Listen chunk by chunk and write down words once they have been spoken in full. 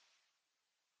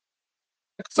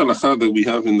Next halacha that we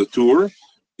have in the tour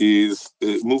is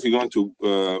moving on to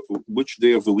which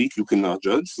day of the week you cannot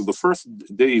judge. So the first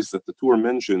days that the tour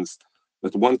mentions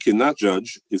that one cannot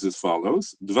judge is as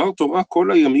follows: Dvar Torah kol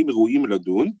hayamim ru'im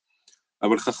ladun,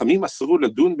 אבל חכמים אסרו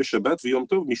לדון בשבת ויום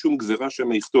טוב משום גזירה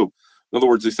שמא יכתוב. In other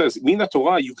words, it says, Mina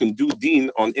Torah, you can do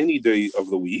din on any day of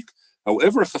the week.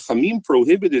 However, Chachamim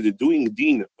prohibited doing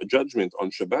din, a judgment, on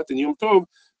Shabbat and Yom Tov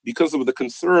because of the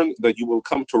concern that you will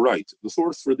come to right. The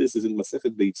source for this is in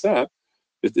Masechet Beitzah,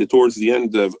 towards the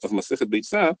end of Masechet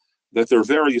Beitzah, that there are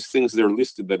various things there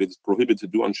listed that it's prohibited to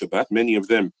do on Shabbat, many of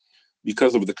them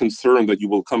because of the concern that you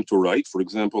will come to right. For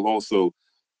example, also,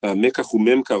 Mekach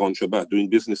u'memkar on Shabbat, doing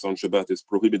business on Shabbat, is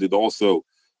prohibited also,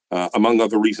 among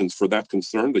other reasons, for that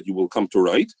concern that you will come to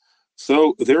right.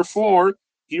 So therefore,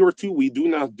 here too, we do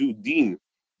not do din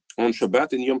on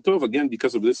Shabbat and Yom Tov, again,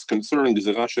 because of this concern,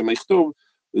 Gezerah shema yichtov.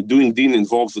 Doing din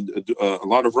involves a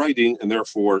lot of writing, and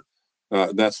therefore,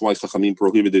 that's why Chachamim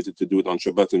prohibited it to do it on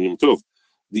Shabbat and Yom Tov.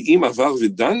 The im avar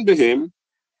v'dan behem,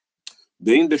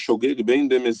 bein b'shogeg, bein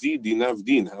b'mezid, dinav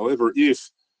din. However,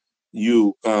 if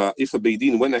a Beit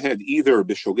Din went ahead either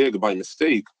b'shogeg, by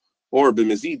mistake, or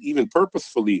b'mezid, even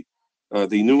purposefully,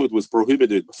 they knew it was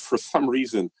prohibited, but for some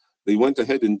reason they went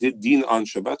ahead and did din on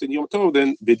Shabbat and Yom Tov,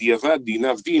 then b'diavad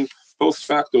dinav din, post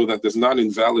facto, that does not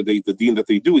invalidate the din that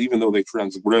they do, even though they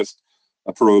transgressed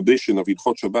a prohibition of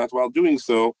Yidchot Shabbat while doing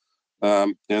so,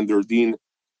 and their din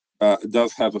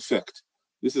does have effect.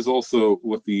 This is also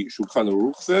what the Shulchan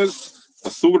Aruch says: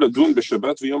 Asur ladun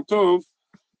b'Shabbat v'Yom Tov,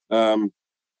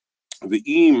 the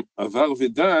im avar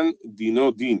v'dan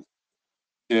dino din,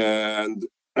 and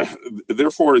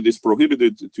therefore it is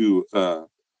prohibited to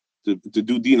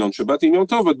do din on Shabbat and Yom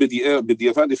Tov. But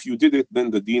b'diavad, if you did it,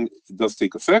 then the din does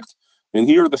take effect. And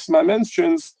here the siman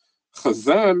mentions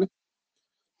Chazal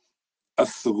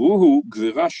asruhu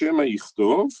gzera shema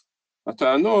yichtov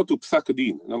ha'ta'anot u'psak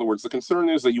din. In other words, the concern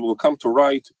is that you will come to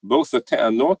write both the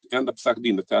ta'anot and the psak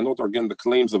din. The ta'anot are again the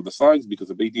claims of the sides, because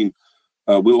the Beit Din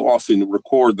will often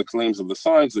record the claims of the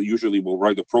sides. They usually will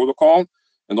write a protocol,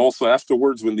 and also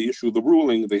afterwards, when they issue the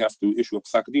ruling, they have to issue a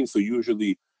psak din. So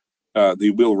usually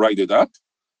they will write it up,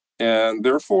 and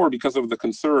therefore, because of the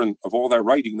concern of all that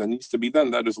writing that needs to be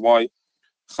done, that is why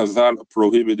Chazal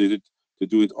prohibited it to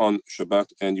do it on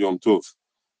Shabbat and Yom Tov.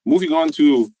 Moving on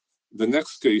to the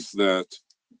next case that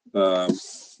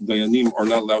Dayanim are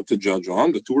not allowed to judge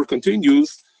on, the Torah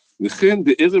continues. וכן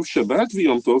בערב שבת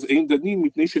ויום טוב אין דנים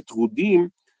מפני שטרודים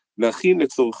להכין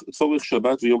לצורך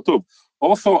שבת ויום טוב.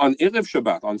 Also on Erev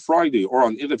Shabbat, on Friday, or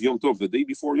on Erev Yom Tov, the day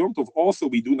before Yom Tov, also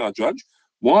we do not judge.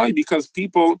 Why? Because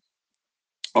people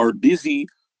are busy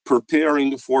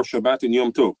preparing for Shabbat and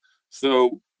Yom Tov.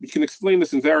 So we can explain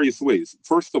this in various ways.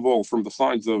 First of all, from the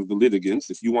sides of the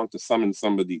litigants, if you want to summon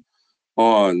somebody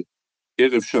on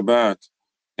Erev Shabbat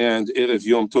and Erev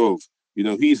Yom Tov,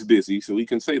 he's busy, so he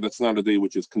can say that's not a day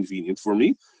which is convenient for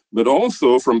me. But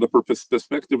also from the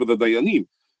perspective of the Dayanim,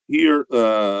 here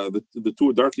the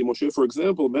Tur Darkei Moshe, for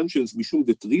example, mentions Mishum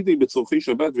detride betzorchei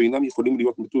Shabbat ve'inam yicholim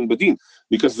liot metun badin,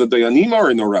 because the Dayanim are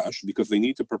in a rush because they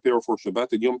need to prepare for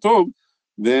Shabbat and Yom Tov.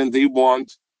 Then they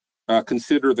won't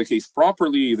consider the case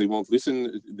properly. They won't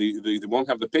listen. They won't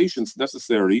have the patience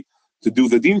necessary to do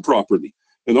the din properly.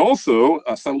 And also,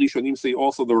 some Rishonim say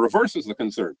also the reverse is the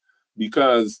concern,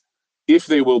 because if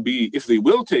they will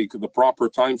take the proper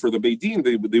time for the Beit Din,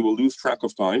 they will lose track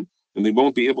of time, and they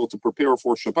won't be able to prepare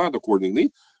for Shabbat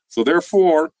accordingly. So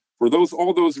therefore, for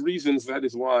all those reasons, that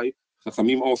is why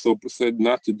Chachamim also said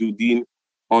not to do din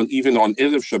even on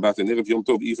Erev Shabbat and Erev Yom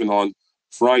Tov, even on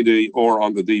Friday or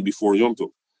on the day before Yom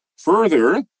Tov.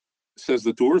 Further, says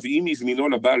the Torah,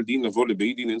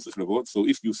 so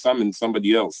if you summon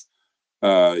somebody else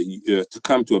to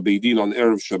come to a Beit Din on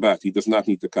Erev Shabbat, he does not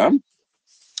need to come.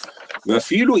 Even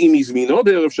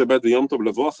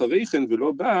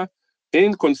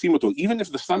if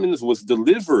the summons was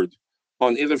delivered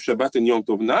on Erev Shabbat and Yom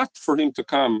Tov, not for him to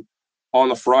come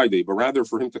on a Friday, but rather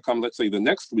for him to come, let's say, the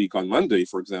next week on Monday,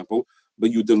 for example,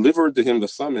 but you delivered to him the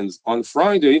summons on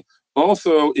Friday,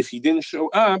 also, if he didn't show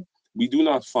up, we do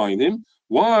not fine him.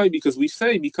 Why? Because we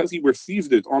say, because he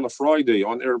received it on a Friday,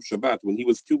 on Erev Shabbat, when he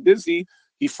was too busy,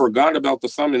 he forgot about the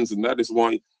summons, and that is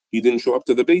why he didn't show up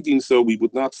to the Beit Din, so we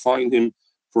would not fine him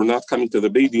for not coming to the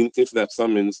Beit Din if that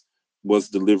summons was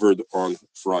delivered on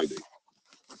Friday.